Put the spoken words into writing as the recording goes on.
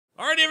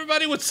Alright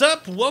everybody, what's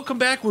up? Welcome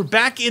back. We're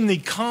back in the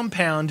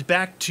compound,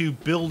 back to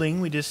building.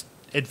 We just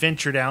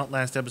adventured out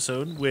last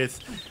episode with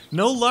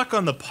no luck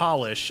on the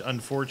polish,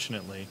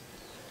 unfortunately.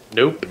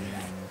 Nope.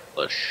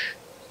 Polish.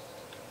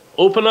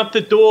 Open up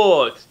the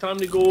door. It's time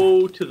to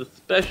go to the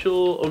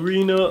special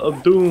arena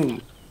of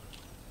doom.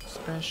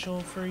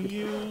 Special for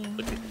you.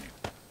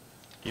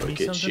 Give me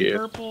Look at something you.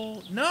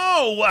 purple.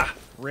 No!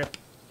 Rip.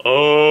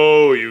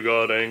 Oh, you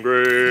got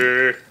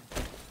angry.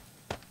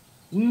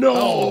 No!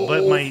 Oh,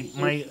 but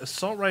my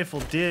assault rifle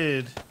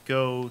did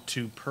go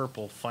to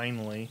purple,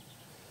 finally.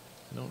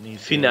 I don't need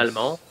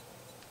Finalement.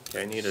 this.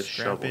 Okay, I need a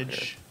shovel here.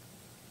 Scrappage.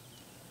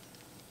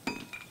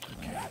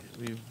 Okay,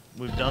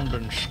 we've done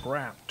been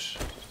scrapped.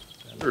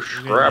 We're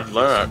scrap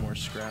that. Some more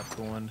scrap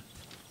going.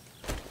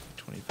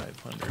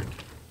 2,500.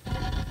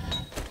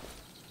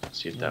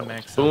 Let's see if that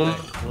Max works.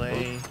 out that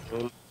clay.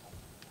 Boom.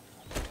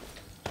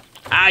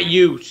 Ah,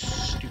 you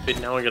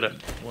stupid. Now I gotta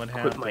What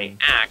equip happened? my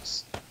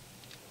axe.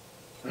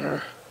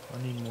 I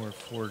need more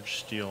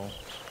forged steel.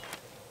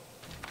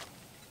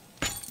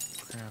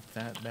 Craft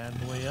that bad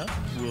boy up.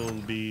 Will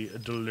be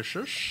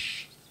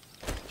delicious.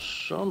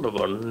 Son of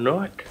a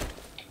nut.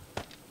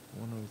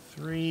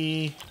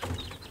 103.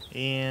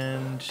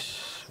 And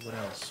what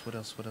else? What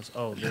else? What else?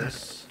 Oh,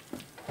 this.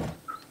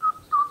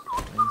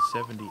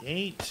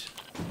 978.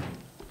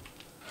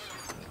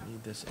 I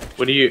need this extra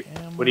What are you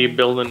ammo.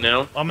 building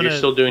now? I'm gonna. You're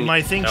still doing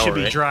my thing tower, should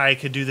be right? dry. I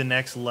could do the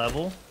next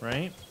level,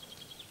 right?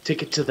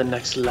 Take it to the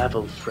next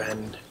level,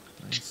 friend.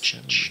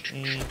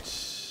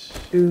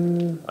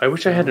 978. I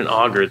wish I had an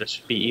auger. This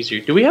would be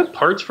easier. Do we have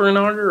parts for an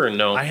auger or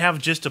no? I have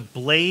just a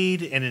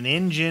blade and an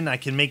engine. I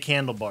can make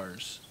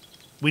handlebars.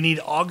 We need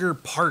auger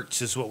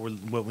parts, is what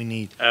we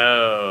need.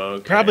 Oh,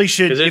 okay. Probably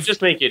should. Because it If,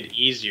 just make it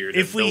easier. To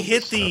if we build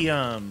hit this the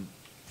stuff.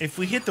 if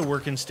we hit the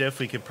working stiff,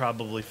 we could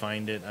probably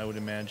find it. I would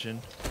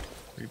imagine.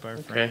 Rebar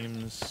Okay.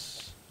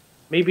 frames.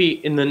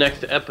 Maybe in the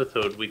next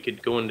episode we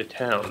could go into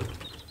town.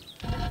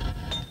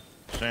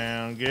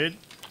 Sound good.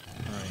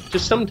 All right.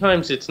 Just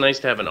sometimes it's nice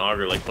to have an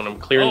auger, like when I'm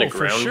clearing the for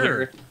ground sure.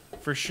 here.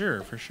 For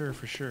sure.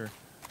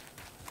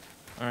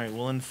 All right.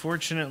 Well,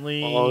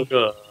 unfortunately,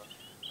 Auger.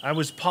 I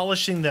was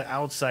polishing the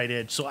outside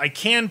edge, so I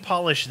can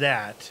polish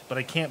that, but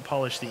I can't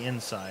polish the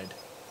inside.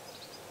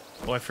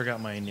 Oh, I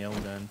forgot my nail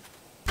gun.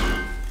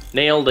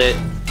 Nailed it.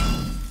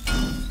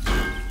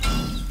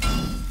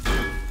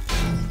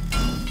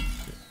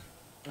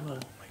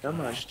 Come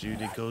on. Gosh,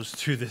 dude, it goes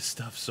through this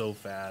stuff so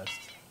fast.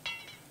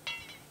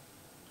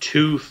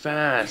 Too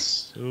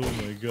fast. Oh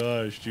my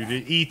gosh, dude,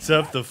 it eats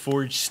up the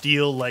forged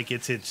steel like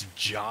it's its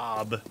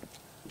job.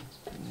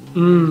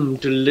 Mmm,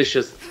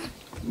 delicious.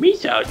 Me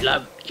so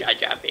love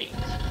Jaja beans.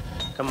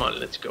 Come on,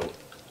 let's go.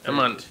 Come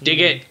on, dig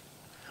it.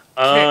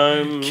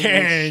 Can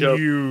So-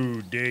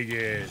 you dig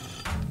it?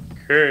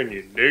 Can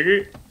you dig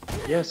it?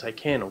 Yes, I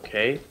can.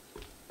 Okay.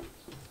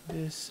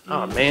 This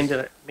Oh is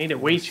man, made it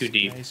way a too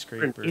deep. You're an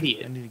skyscraper. I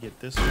idiot. need to get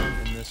this one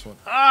and this one.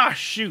 Ah,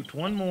 shoot!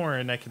 One more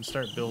and I can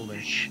start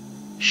building.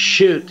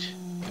 Shoot.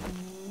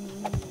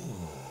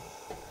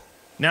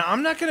 Now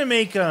I'm not gonna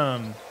make You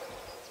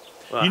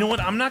Wow. know what?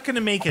 I'm not gonna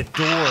make a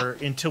door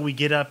until we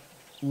get up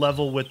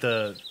level with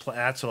the.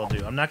 That's what I'll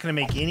do. I'm not gonna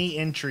make any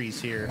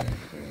entries here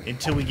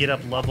until we get up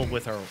level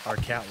with our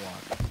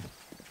catwalk.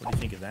 What do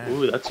you think of that?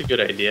 Ooh, that's a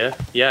good idea.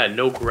 Yeah,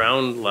 no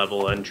ground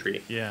level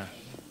entry. Yeah,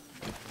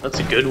 That's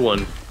a good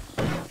one.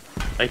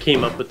 I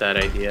came up with that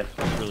idea.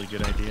 that's a really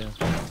good idea.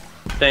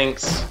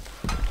 Thanks.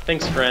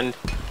 Thanks, friend.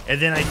 And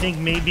then I think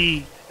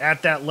maybe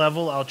at that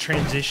level I'll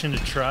transition to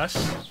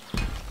truss.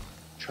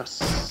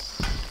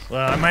 Trust.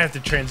 Well, I might have to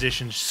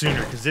transition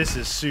sooner because this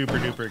is super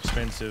duper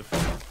expensive.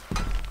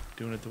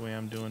 Doing it the way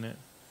I'm doing it,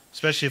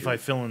 especially if I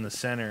fill in the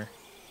center.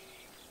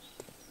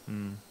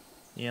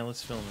 Yeah,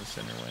 let's fill in the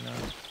center. Why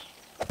not?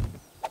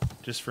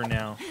 Just for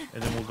now,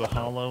 and then we'll go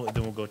hollow, and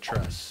then we'll go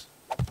truss.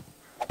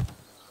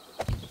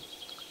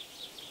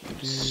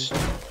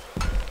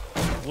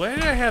 Why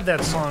did I have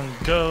that song?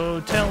 Go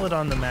tell it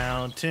on the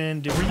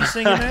mountain. Were you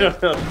singing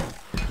that?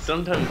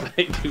 Sometimes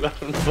I do. I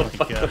don't know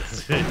if I God,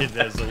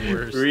 that's the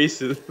worst.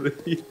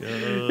 recently.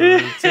 Go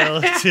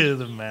tell it to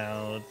the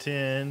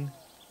mountain.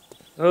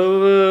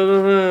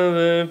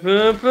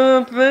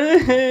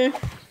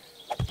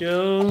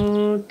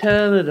 Go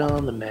tell it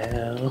on the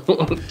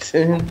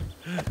mountain.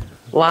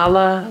 La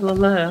la la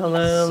la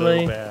la.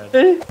 So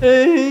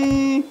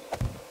bad.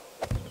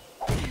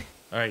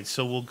 All right,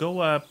 so we'll go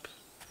up.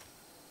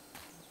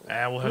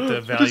 We'll have to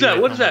evaluate What is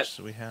that? What how is that? much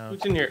we have.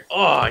 Who's in here?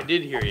 Oh, I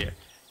did hear you.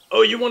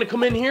 Oh, you want to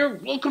come in here?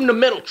 Welcome to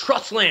Metal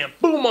Truss Land.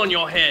 Boom on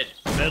your head.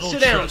 Metal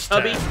Sit down, truss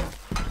hubby.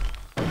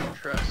 time.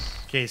 Truss.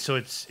 Okay, so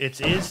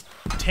it is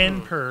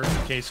 10 per.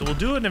 Okay, so we'll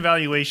do an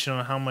evaluation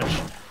on how much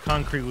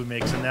concrete we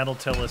mix, and that'll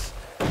tell us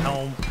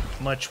how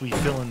much we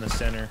fill in the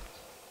center.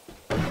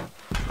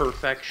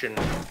 Perfection.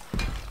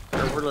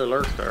 I really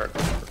like that.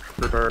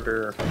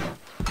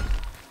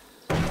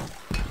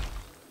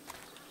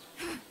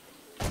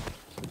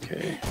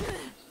 Okay.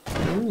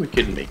 Ooh, we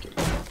could make it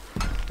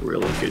a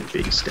really good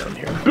base down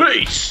here.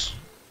 Base!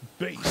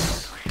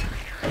 Base.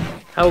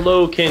 How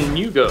low can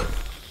you go?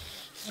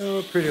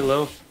 Oh, pretty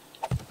low.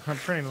 I'm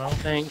pretty low.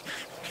 Thanks.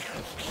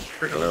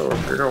 Pretty low,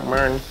 if you don't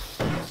mind.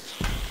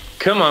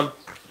 Come on.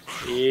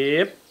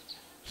 Yep.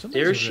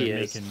 Somebody's There she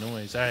is. making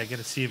noise. I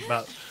gotta see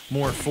about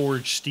more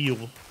forged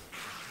steel.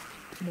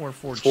 More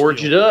forged Forge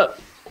steel. it up.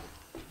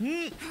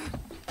 Mm.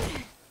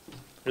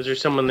 Is there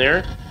someone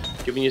there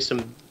giving you some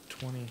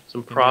 20.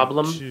 some Give me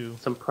problem? 2.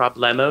 Some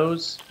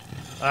problemos?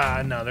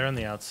 No, they're on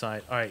the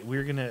outside. All right,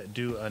 we're gonna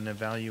do an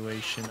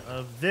evaluation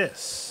of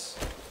this.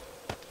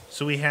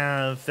 So we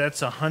have,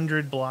 that's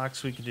 100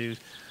 blocks we could do.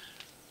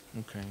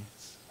 Okay.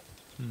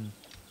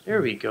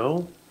 There we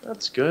go.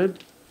 That's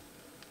good.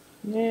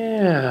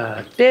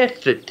 Yeah,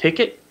 that's the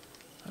ticket.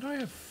 How do I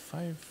have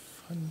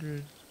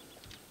 500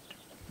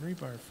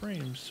 rebar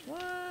frames?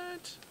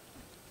 What?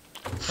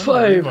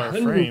 500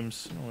 rebar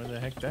frames. I don't know where the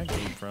heck that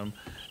came from.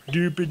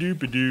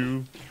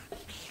 Doop-a-doop-a-doo.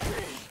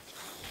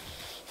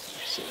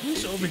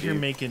 Who's over here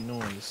making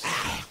noise?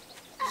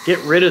 Get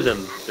rid of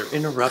them. They're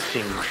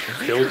interrupting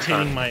build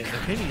time. They're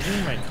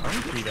hitting my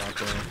concrete out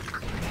there.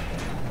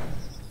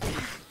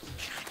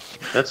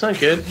 That's not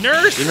good.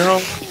 Nurse! You know,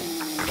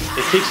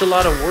 it takes a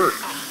lot of work.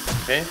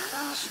 Okay?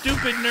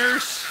 Stupid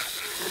nurse!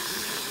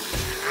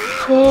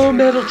 Oh,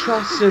 metal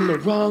truss in the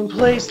wrong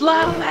place.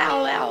 La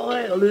la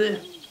la la.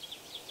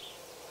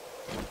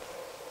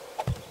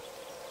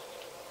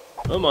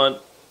 Come on.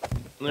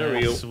 There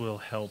we go. This will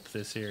help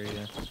this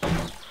area.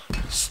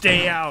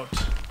 Stay out!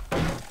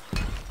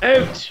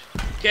 Out!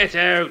 Get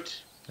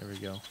out! There we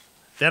go.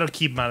 That'll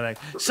keep them out of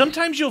that.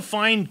 Sometimes you'll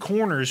find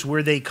corners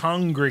where they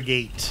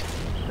congregate.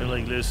 They're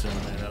like, listen,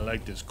 man, I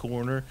like this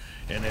corner,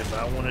 and if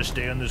I want to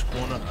stay on this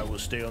corner, I will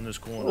stay on this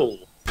corner. Oh,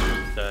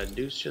 the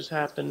deuce just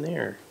happened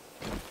there.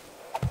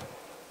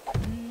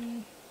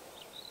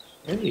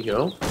 There you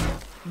go.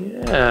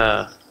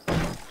 Yeah.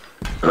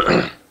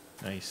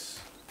 Nice.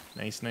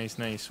 Nice, nice,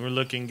 nice. We're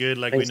looking good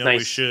like Thanks, we know we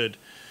nice. should.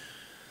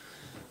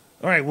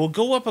 All right, we'll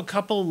go up a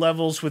couple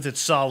levels with it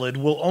solid.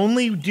 We'll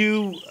only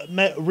do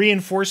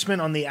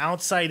reinforcement on the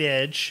outside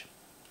edge.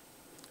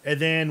 And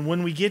then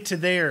when we get to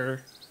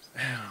there,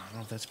 I don't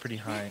know if that's pretty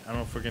high. I don't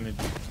know if we're going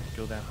to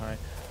go that high. I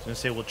was going to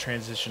say we'll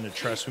transition to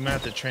truss. We might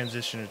have to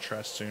transition to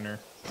truss sooner.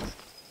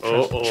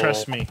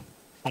 Trust me.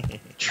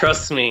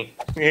 Trust me.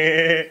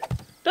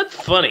 That's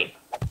funny.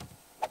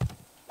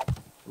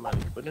 Come on,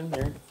 put it in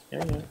there. There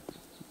you go.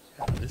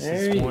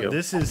 There you go.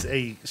 This is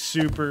a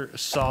super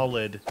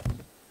solid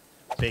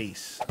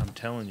base. I'm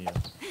telling you.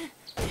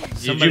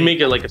 Did you make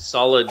it like a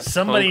solid?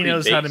 Somebody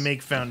knows how to base?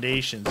 make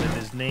foundations, and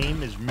his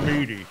name is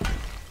Moody.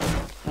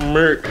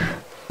 Merc.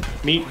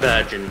 Meat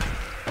Vagin.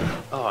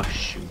 Oh,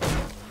 shoot.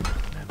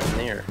 What happened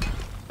there?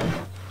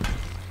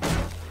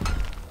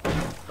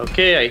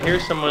 Okay, I hear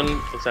someone.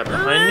 Is that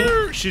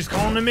behind me? She's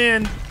calling him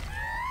in.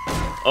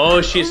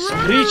 Oh, she's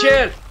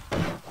screeching!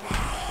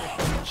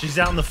 She's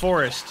out in the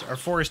forest, our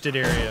forested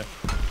area.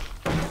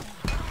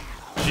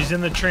 She's in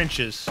the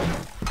trenches.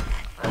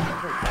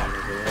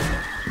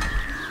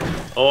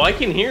 Oh, I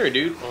can hear her,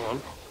 dude. Oh,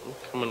 I'm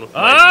coming with my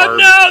Oh barb.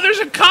 no, there's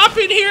a cop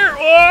in here!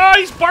 Oh,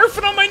 he's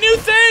barfing on my new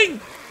thing!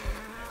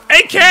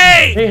 AK!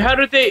 Hey, how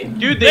did they...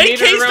 Dude, they made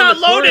it AK's around not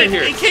the corner loaded!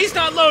 here. AK's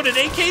not loaded!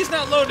 AK's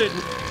not loaded!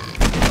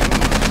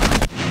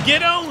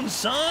 Get on,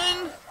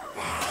 son!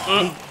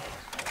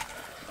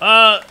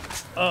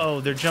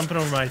 Uh-oh, they're jumping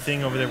over my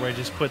thing over there where I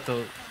just put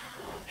the...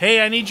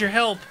 Hey, I need your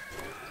help.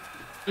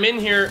 I'm in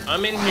here.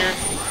 I'm in here.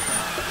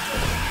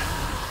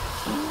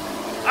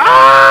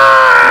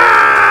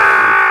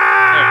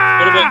 Ah!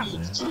 What about...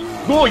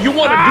 Oh, you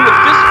want to do a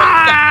fist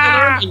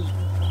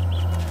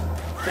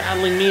fight?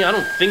 Battling me? I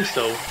don't think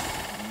so.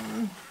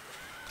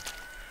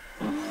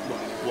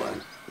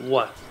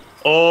 What?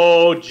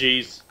 Oh,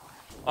 jeez.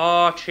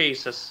 Oh,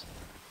 Jesus.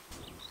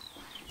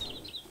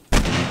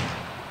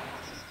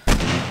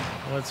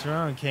 What's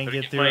wrong? Can't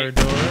get through my- our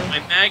door? My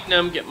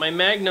Magnum. Get my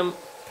Magnum.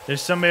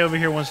 There's somebody over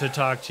here who wants to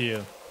talk to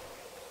you.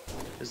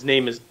 His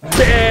name is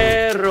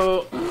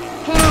Pero.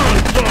 Come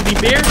on, zombie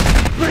bear.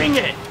 Bring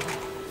it.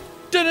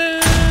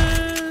 Ta-da!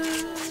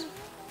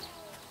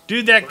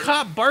 Dude, that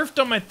cop barfed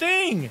on my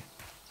thing.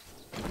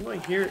 What do I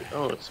hear?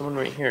 Oh, it's someone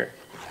right here.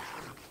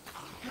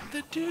 What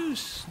the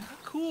deuce?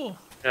 Not cool.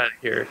 Get out of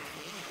here.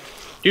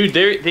 Dude,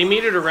 they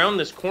made it around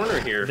this corner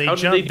here. They How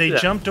did they do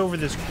that? jumped over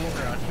this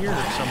corner out here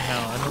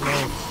somehow. I don't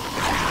know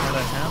how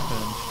that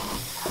happened.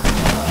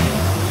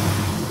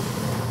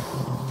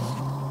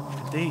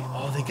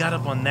 They got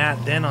up on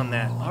that, then on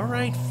that. All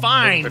right,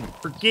 fine.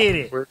 Forget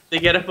it. Where did they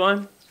get up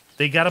on?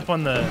 They got up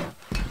on the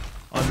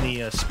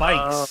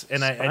spikes,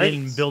 and I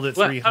didn't build it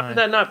three How high. did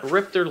that not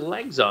rip their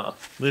legs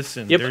off?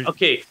 Listen, Yep.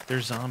 Okay.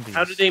 they're zombies.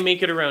 How did they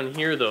make it around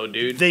here, though,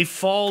 dude? They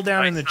fall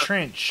down in the I saw-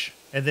 trench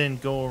and then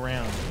go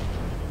around.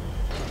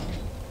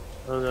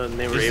 Oh, no, and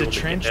they were Is able the to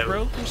trench get out.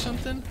 broke or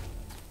something?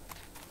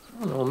 I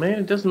don't know, man.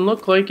 It doesn't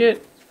look like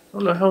it. I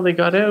don't know how they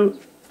got out.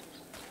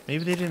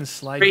 Maybe they didn't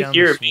slide Right down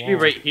here, this maybe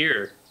wall right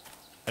here.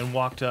 and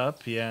walked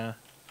up. Yeah.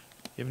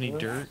 You have any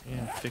dirt?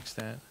 Yeah, fix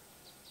that.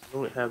 I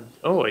don't have.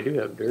 Oh, I do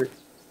have dirt.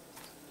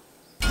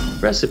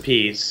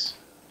 Recipes.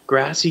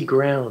 Grassy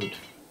ground.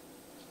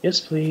 Yes,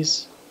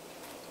 please.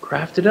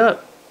 Craft it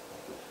up.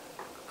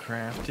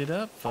 Craft it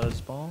up,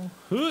 fuzzball.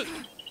 Hoot.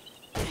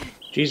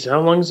 Jeez,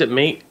 how long does it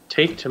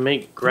take to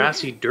make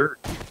grassy dirt?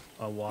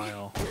 A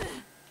while.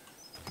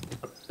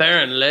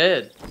 Apparently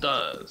it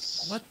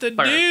does. What the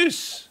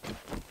deuce?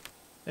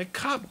 That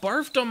cop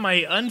barfed on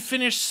my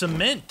unfinished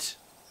cement.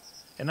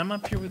 And I'm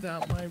up here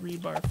without my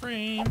rebar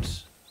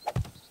frames.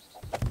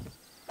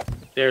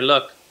 There,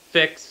 look.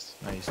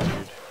 Fixed. Nice, dude.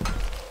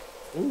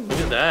 Ooh, look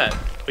at that.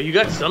 But you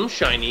got some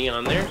shiny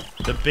on there.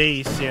 The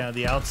base, yeah,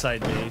 the outside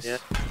base. Yeah.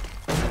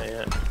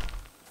 Yeah.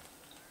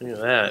 Look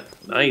at that.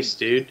 Nice,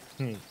 dude.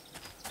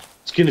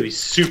 It's gonna be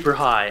super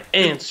high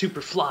and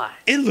super fly.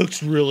 It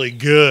looks really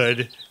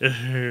good.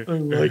 I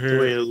like the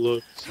way it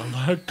looks.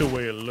 I like the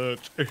way it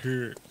looks.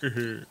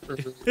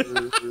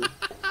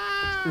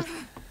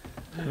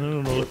 I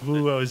don't know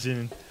who I was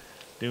doing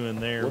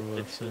there.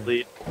 Alright,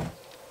 we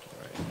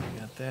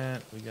got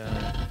that. We got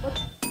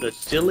the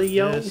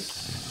Dilio.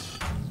 This.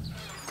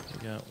 We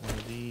got one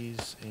of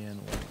these and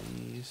one of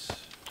these.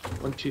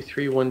 1, 2,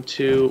 3, 1,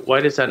 2. Why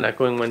does that not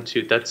going 1,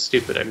 2? That's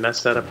stupid. I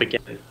messed that up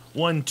again.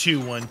 1, 2,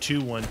 1, 2,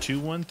 1, 2,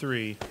 1,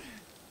 3.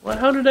 Well,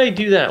 how did I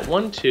do that?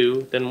 1,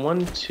 2, then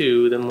 1,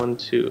 2, then 1,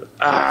 2.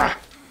 Ah!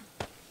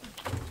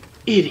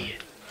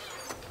 Idiot!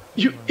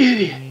 You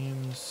idiot!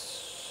 1,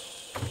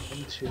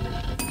 2,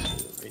 1, 2,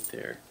 right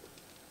there.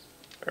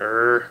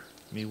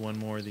 Give me one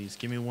more of these.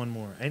 Give me one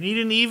more. I need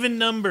an even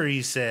number,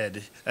 he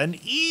said. An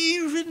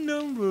even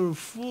number,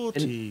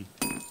 40.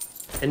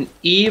 An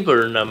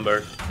even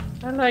number.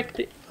 I like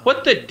the...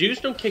 What the deuce?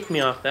 Don't kick me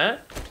off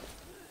that.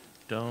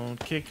 Don't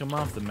kick him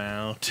off the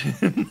mountain.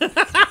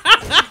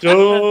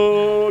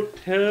 Don't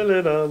tell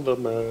it on the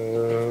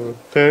mountain.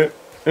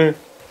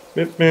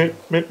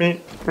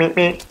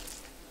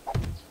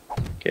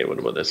 Okay, what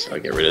about this? I'll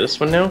get rid of this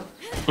one now.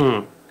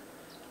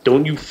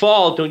 Don't you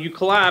fall. Don't you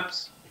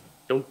collapse.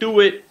 Don't do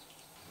it.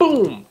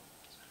 Boom.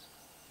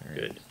 Right.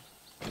 Good.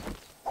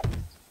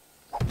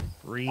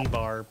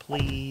 Rebar,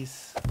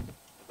 please.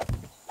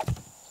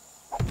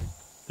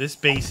 This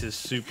base is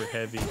super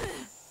heavy.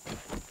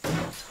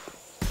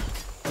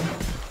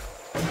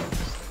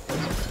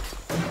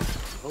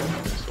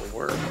 Oh, this will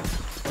work.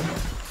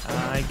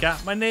 I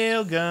got my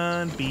nail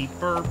gun. Beep,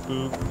 burp,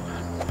 boop.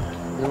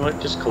 You know what?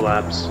 Just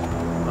collapse.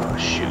 Oh,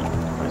 shoot.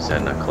 Why is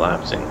that not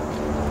collapsing?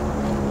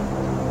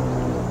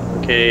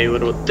 Okay,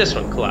 what about this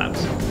one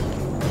collapse?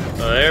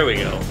 Oh, there we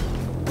go.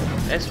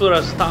 That's what I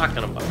was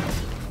talking about.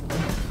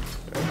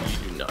 You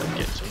do not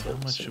get to How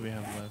much do we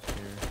have left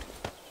here?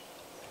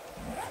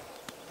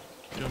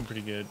 Doing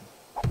pretty good.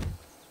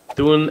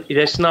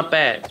 That's not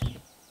bad.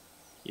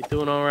 You're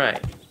doing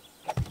alright.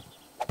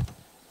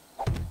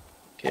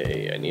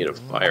 Okay, I need a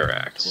fire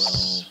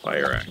axe.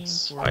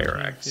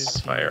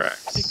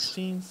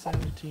 16,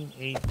 17,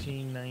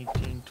 18,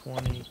 19,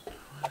 20,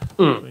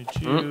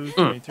 22,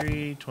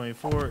 23,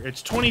 24.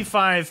 It's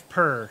 25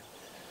 per.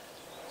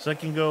 So I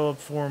can go up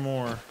 4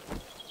 more.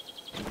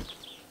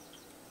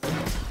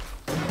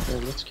 Okay,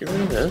 let's get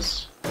rid of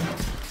this.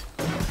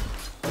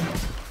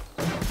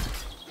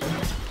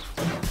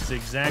 It's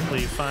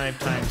exactly 5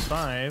 times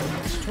 5.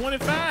 It's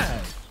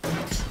 25. I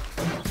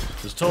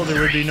was told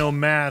there would be no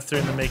math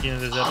during the making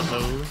of this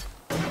episode.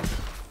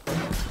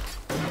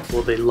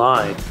 Well, they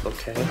lied,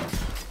 okay?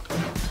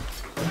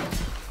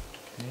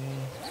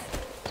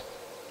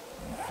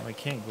 Oh, I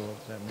can't go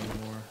up that many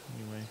more,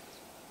 anyway.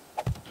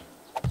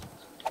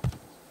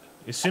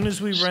 As soon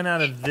as we run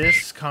out of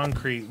this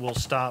concrete, we'll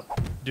stop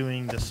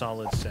doing the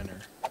solid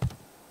center.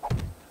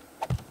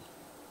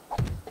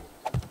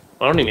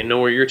 I don't even know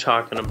what you're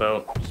talking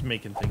about. Just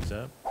making things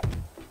up.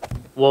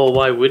 Well,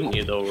 why wouldn't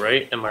you, though,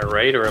 right? Am I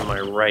right or am I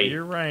right?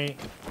 You're right.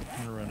 I'm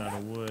gonna run out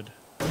of wood.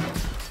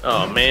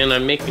 Oh, man,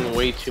 I'm making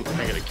way too...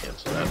 I gotta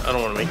cancel that. I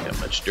don't want to make that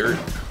much dirt.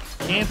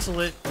 Cancel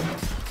it.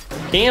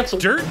 Cancel.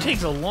 Dirt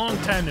takes a long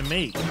time to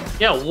make.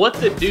 Yeah, what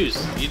the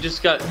deuce? You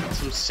just got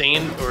some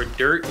sand or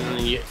dirt, and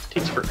then it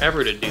takes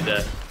forever to do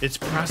that. It's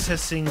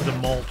processing the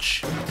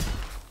mulch.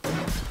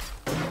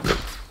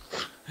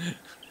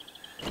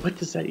 What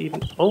does that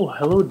even... Oh,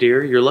 hello,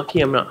 dear. You're lucky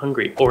I'm not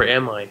hungry. Or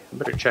am I? I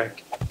better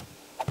check.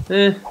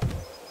 Could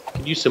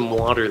use some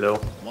water,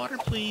 though. Water,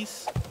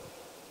 please.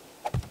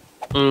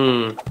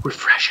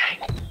 Refreshing.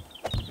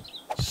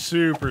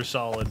 Super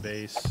solid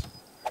base.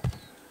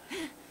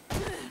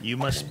 You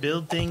must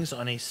build things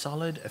on a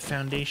solid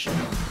foundation. I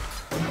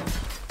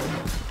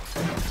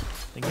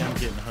think I'm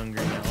getting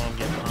hungry now. Oh, I'm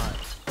getting hot.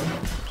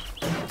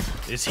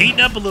 It's heating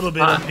up a little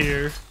bit up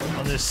here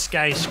on this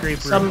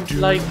skyscraper. Some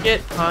like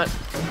it hot.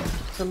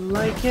 Some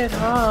like it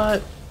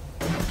hot.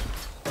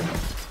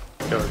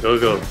 Go, go,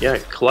 go. Yeah,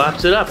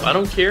 collapse it up. I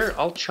don't care.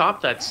 I'll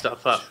chop that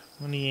stuff up.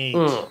 28.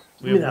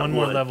 We have one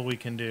more level we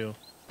can do.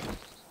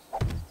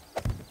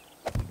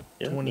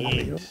 Yeah,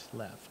 28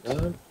 left.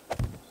 We're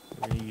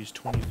going to use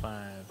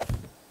 25.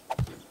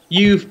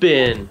 You've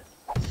been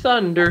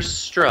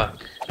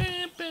thunderstruck. Oh,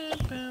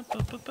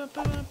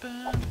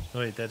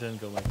 wait, that doesn't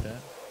go like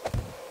that.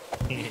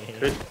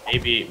 Could,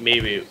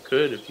 maybe it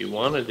could if you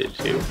wanted it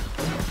to.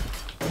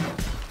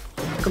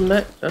 How come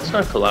that's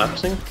not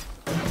collapsing?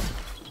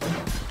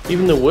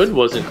 Even the wood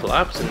wasn't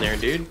collapsing there,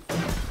 dude.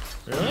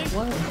 Really?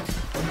 What?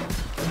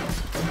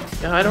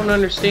 Yeah, I don't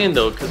understand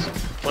though, because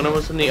when I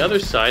was on the other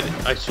side,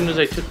 as soon as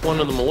I took one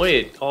of them away,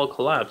 it all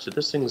collapsed. So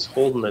this thing's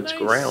holding its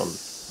ground.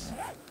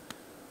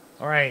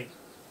 All right.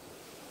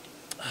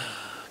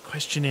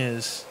 Question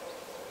is,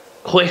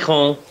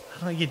 Quajon.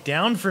 how do I get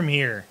down from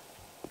here?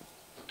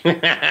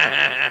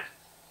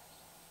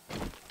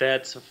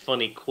 That's a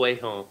funny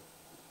Quajon.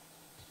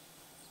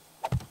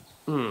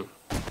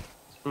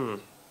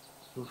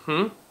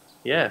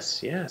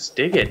 Yes, yes.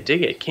 Dig it,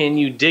 dig it. Can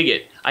you dig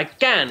it? I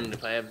can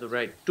if I have the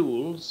right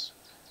tools.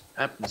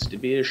 Happens to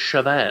be a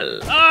shovel.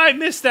 Oh, I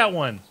missed that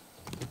one.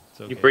 It's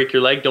okay. You break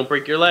your leg, don't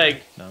break your leg.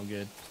 No, I'm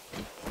good.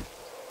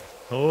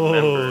 Oh,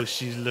 Remember.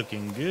 she's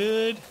looking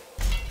good.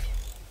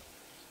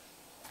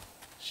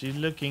 She's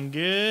looking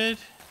good.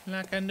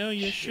 Like I know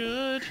you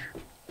should.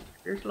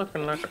 You're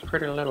looking like a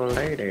pretty little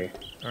lady.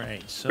 All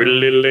right, so Pretty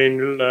little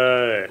angel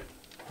eye.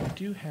 I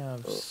do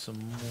have some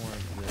more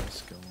of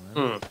this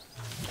going.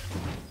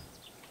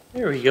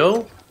 There we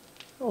go.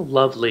 Oh,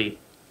 lovely.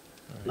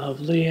 Right.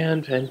 Lovely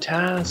and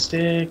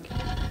fantastic.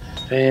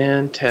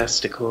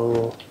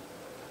 Fantastical.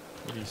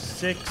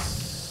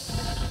 36.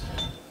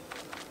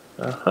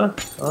 Uh-huh.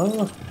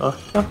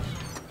 Uh-huh.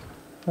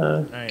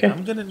 Alright,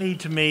 I'm gonna need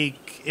to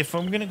make, if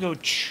I'm gonna go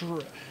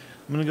I'm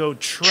gonna go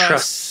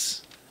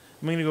truss.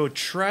 I'm gonna go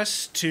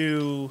truss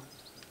to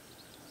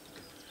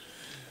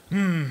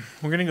we're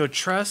gonna go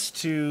truss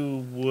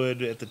to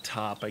wood at the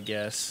top, I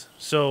guess.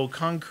 So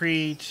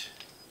concrete.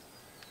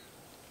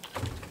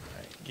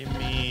 Alright, give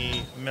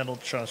me metal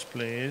truss,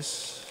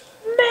 please.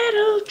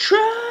 Metal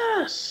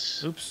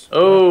truss. Oops.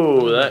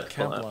 Oh, that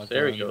collapsed.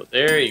 There we go.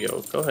 There you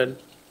go. Go ahead.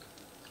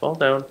 Fall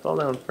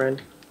down,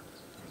 friend.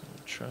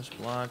 Truss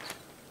block.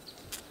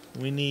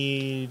 We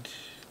need.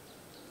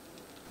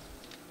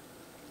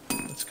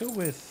 Let's go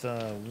with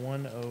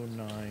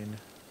 109.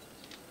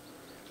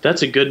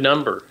 That's a good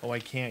number. Oh, I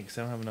can't because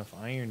I don't have enough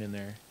iron in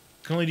there.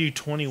 I can only do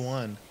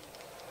 21.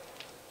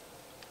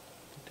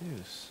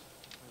 Deuce.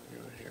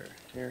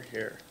 Here.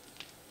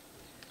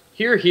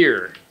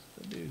 Here.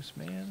 The deuce,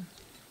 man.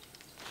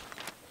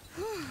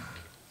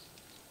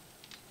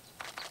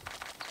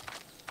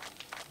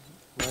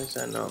 Why is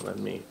that not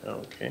letting me? Oh,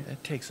 okay.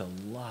 That takes a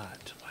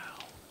lot.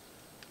 Wow.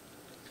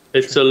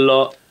 It's a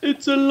lot.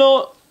 It's a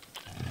lot.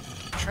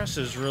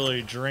 Trusses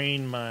really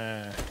drain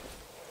my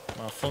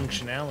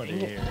functionality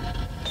here.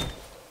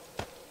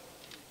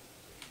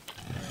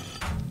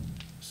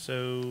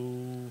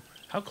 So,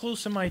 how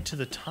close am I to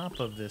the top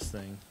of this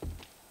thing?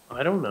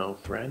 I don't know,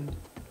 friend.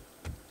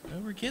 Oh,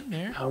 we're getting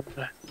there.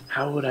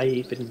 How would I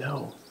even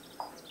know?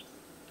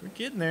 We're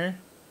getting there.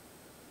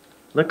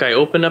 Look, I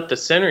opened up the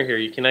center here.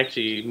 You can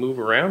actually move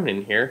around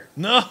in here.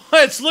 No,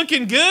 it's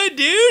looking good,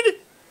 dude.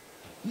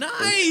 Nice.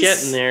 It's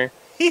getting there.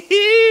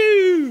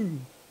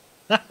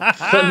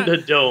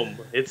 Thunderdome.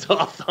 It's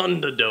all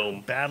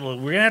Thunderdome. Battle.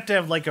 We're gonna have to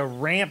have like a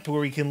ramp where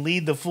we can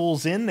lead the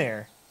fools in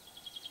there.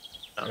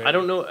 I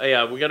don't know.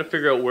 Yeah, we got to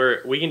figure out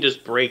where we can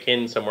just break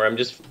in somewhere. I'm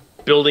just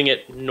building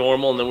it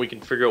normal, and then we can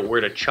figure out where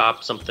to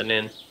chop something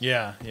in.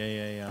 Yeah.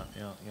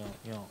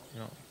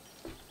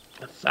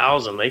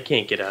 1,000. They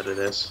can't get out of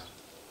this.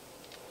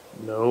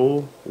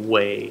 No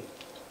way.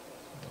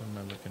 What am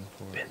I looking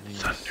for? Been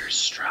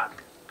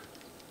thunderstruck.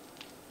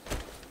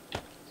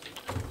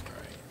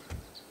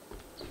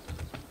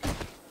 Right.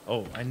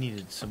 Oh, I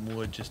needed some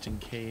wood just in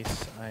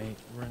case I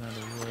run out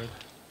of wood.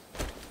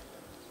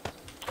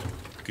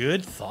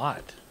 Good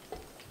thought.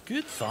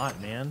 Good thought,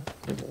 man.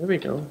 There we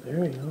go.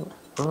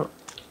 Oh.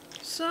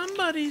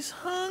 Somebody's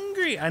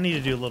hungry. I need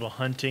to do a little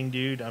hunting,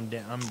 dude. I'm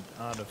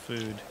out of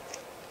food.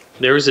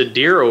 There's a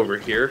deer over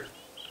here.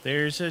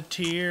 There's a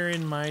tear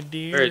in my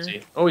deer. Where is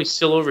he? Oh, he's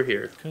still over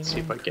here. Let's see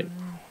if I can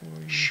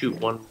shoot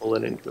one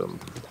bullet into him.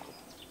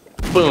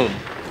 Boom.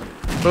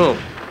 Boom.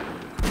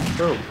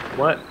 Boom.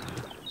 What?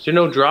 Is there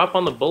no drop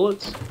on the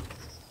bullets?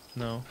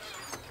 No.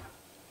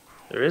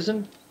 There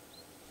isn't?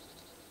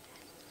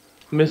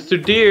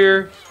 Mr.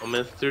 Deer. Oh,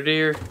 Mr.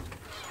 Deer.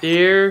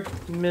 Deer,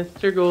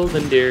 Mr.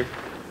 Golden Deer.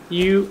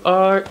 You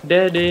are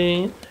dead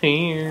in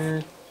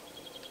here.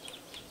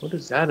 What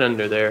is that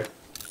under there?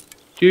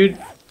 Dude,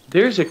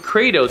 there's a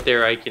crate out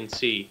there I can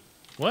see.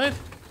 What?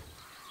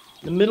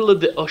 In the middle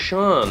of the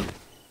ocean.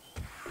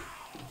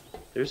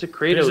 There's a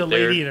crate out there.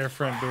 There's a lady at our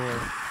front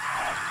door.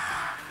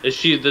 Is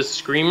she the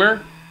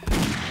screamer?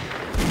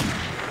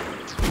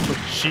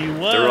 She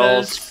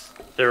was.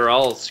 They're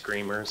all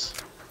screamers.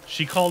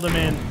 She called him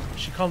in.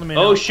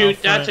 Oh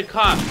shoot, that's a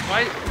cop.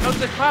 Why? How'd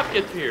the cop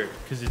get here?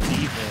 Because it's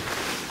evil.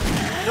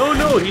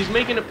 No, he's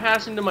making a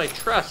pass into my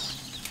truss.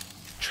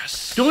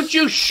 Truss. Don't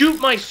you shoot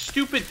my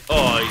stupid...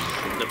 Oh, he's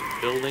shooting the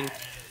building.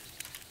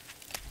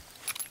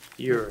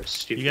 You're a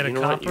stupid... You got a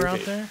copper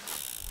out there?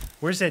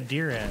 Where's that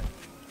deer at?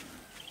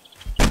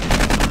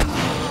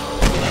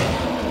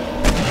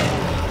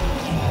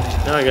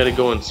 Now I gotta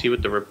go and see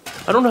what the...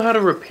 I don't know how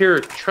to repair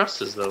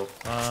trusses, though.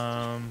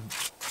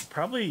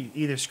 Probably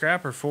either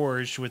scrap or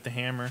forged with the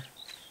hammer.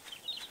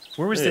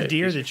 Where was the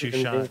deer that you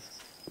shot?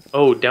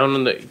 Oh, down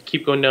in the...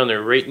 Keep going down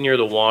there, right near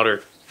the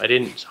water. I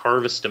didn't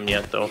harvest them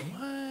yet, though.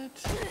 What?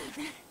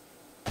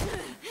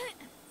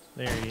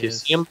 There he Do you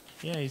is. see him?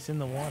 Yeah, he's in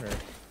the water.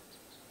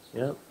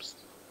 Yep.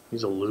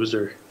 He's a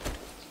loser.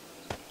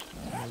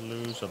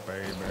 Loser,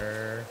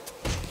 baby.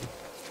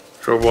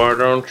 So why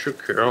don't you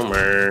kill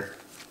me?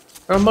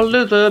 I'm a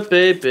loser,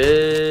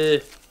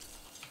 baby.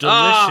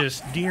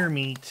 Delicious deer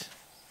meat.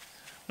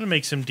 I'm gonna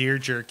make some deer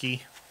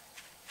jerky.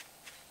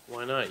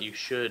 Why not? You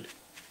should.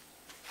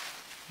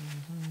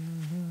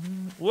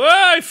 Whoa!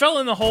 I fell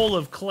in the hole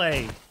of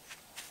clay.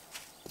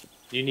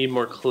 You need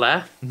more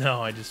clay?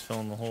 No, I just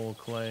fell in the hole of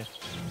clay.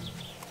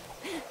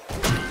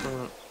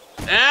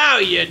 Ow,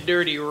 you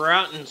dirty,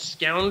 rotten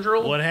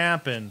scoundrel. What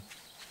happened?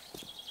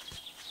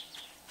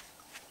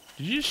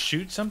 Did you just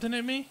shoot something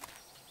at me?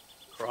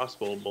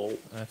 Crossbow bolt.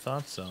 I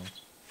thought so.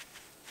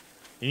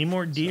 Any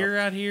more deer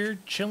out here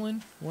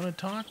chilling? Want to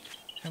talk?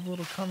 Have a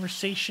little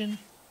conversation?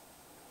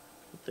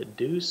 What the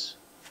deuce?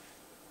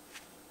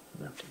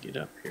 I'm gonna have to get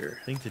up here.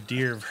 I think the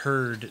deer have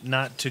heard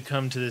not to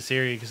come to this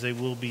area because they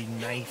will be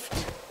knifed.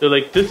 They're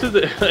like, this is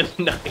a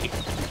knife.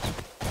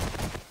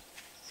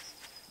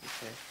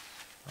 Okay.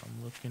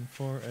 I'm looking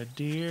for a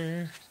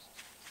deer.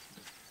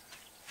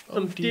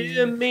 Some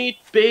deer meat,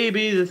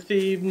 baby, this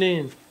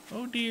evening.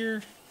 Oh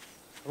dear.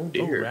 Oh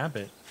dear. Oh,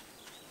 rabbit.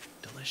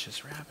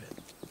 Delicious rabbit.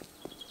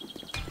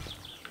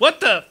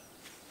 What the?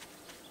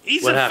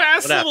 He's a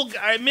fast little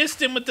guy. I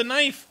missed him with the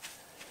knife.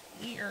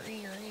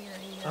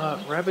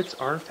 Rabbits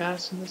are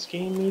fast in this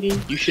game, Meaty.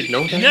 You should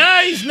know that.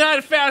 No, he's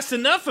not fast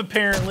enough,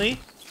 apparently.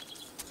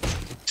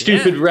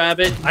 Stupid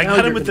rabbit. I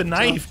got him with the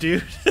knife,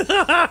 dude.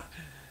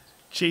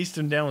 Chased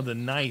him down with a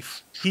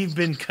knife. He'd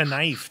been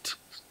knifed.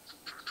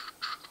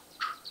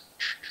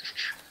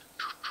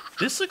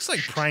 This looks like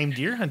prime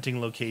deer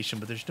hunting location,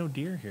 but there's no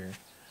deer here.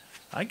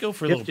 I'd go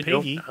for a little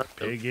piggy.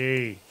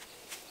 Piggy.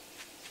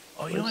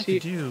 Oh, you know what I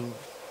could do?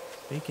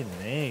 Bacon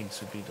and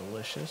eggs would be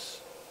delicious.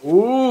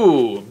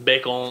 Ooh,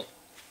 bacon.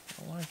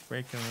 I like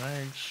bacon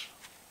and eggs.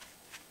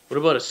 What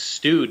about a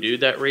stew,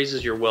 dude? That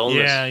raises your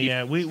wellness.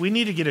 Yeah. We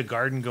need to get a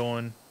garden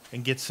going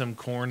and get some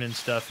corn and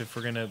stuff if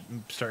we're gonna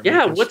start. Yeah,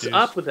 making what's stews.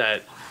 up with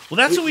that? Well,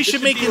 that's what we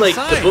should make like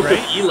inside, the Book right?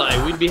 of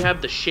Eli. We'd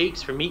have the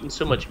shakes from eating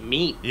so much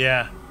meat.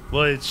 Yeah.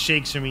 Well, it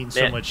shakes from eating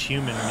so much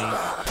human meat.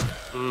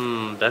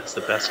 Mmm, that's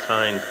the best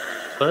kind.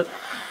 But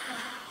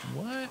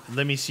what?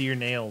 Let me see your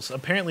nails.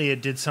 Apparently,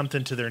 it did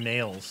something to their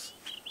nails.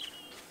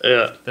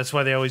 yeah, That's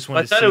why they always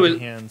wanted to see the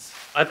hands.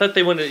 I thought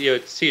they wanted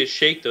to see a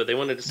shake though. They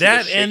wanted to see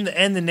That the shake.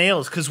 and the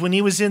nails, because when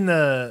he was in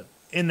the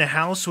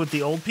house with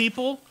the old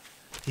people,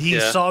 he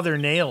saw their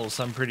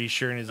nails. I'm pretty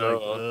sure, and he's like,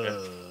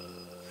 okay.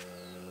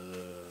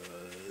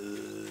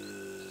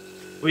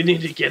 We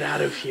need to get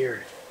out of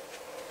here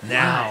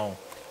now.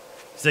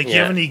 He's like, you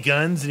have any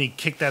guns? And he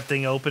kicked that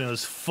thing open. It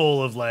was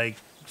full of like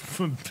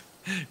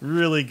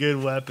really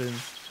good weapons.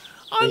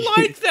 I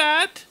like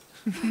that.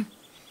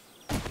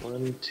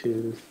 1,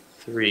 2,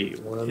 3.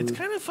 It's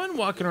kind of fun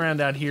walking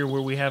around out here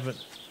where we haven't.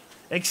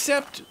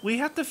 Except we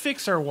have to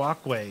fix our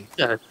walkway.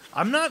 Yeah.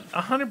 I'm not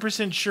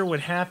 100% sure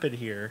what happened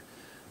here.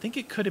 I think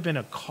it could have been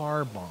a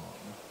car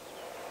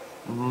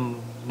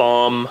bomb.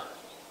 Bomb.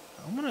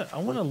 I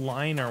want to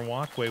line our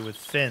walkway with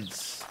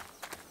fence.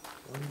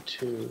 1,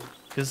 2.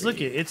 Because look,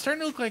 it's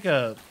starting to look like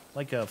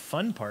a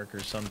fun park or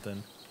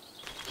something.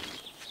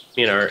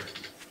 You know,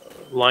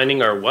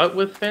 lining our what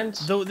with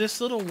fence? Though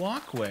this little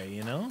walkway,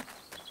 you know,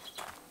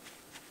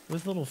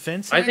 with little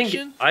fence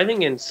action. I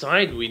think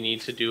inside we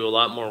need to do a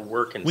lot more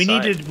work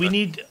inside.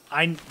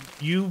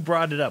 You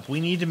brought it up. We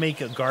need to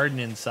make a garden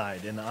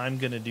inside, and I'm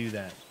gonna do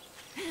that.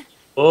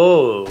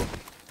 Oh.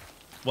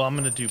 Well, I'm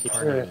gonna do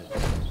part of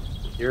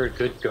it. You're a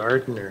good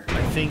gardener.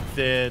 I think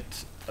that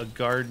a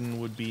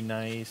garden would be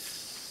nice.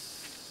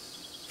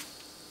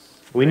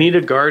 We need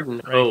a garden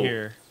right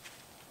here.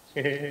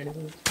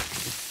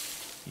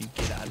 You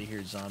get out of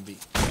here, zombie.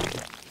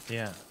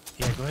 Yeah,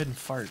 go ahead and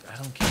fart. I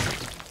don't care.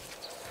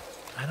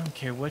 I don't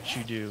care what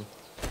you do.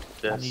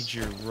 I need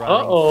your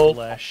rotting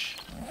flesh.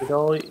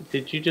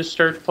 Did you just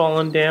start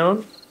falling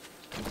down?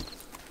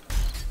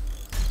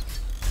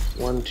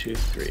 1, 2,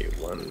 3.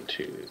 1,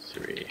 2,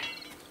 3.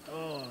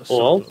 Oh,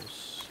 so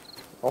close.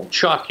 I'll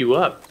chop you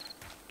up.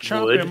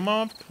 Chop him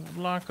up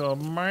like a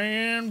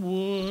man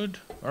would.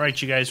 All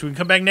right, you guys, we can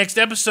come back next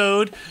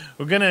episode.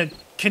 We're going to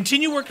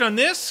continue working on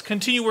this,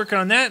 continue working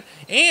on that,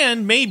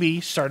 and maybe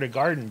start a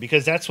garden,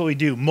 because that's what we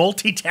do,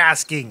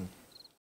 multitasking.